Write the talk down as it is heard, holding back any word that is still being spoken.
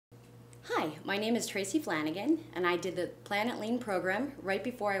Hi, my name is Tracy Flanigan, and I did the Planet Lean program right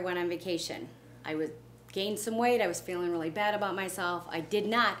before I went on vacation. Gained some weight, I was feeling really bad about myself. I did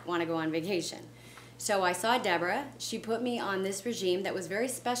not want to go on vacation. So I saw Deborah. She put me on this regime that was very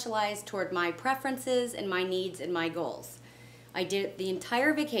specialized toward my preferences and my needs and my goals. I did it the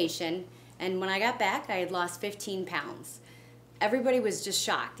entire vacation, and when I got back, I had lost 15 pounds. Everybody was just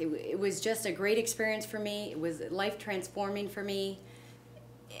shocked. It was just a great experience for me. It was life transforming for me.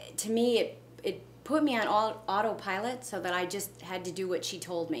 To me, it put me on autopilot so that I just had to do what she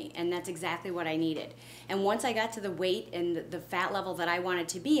told me, and that's exactly what I needed. And once I got to the weight and the fat level that I wanted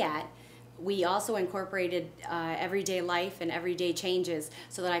to be at, we also incorporated everyday life and everyday changes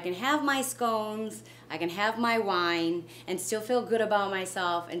so that I can have my scones, I can have my wine, and still feel good about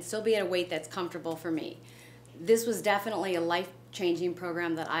myself and still be at a weight that's comfortable for me. This was definitely a life-changing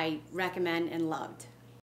program that I recommend and loved.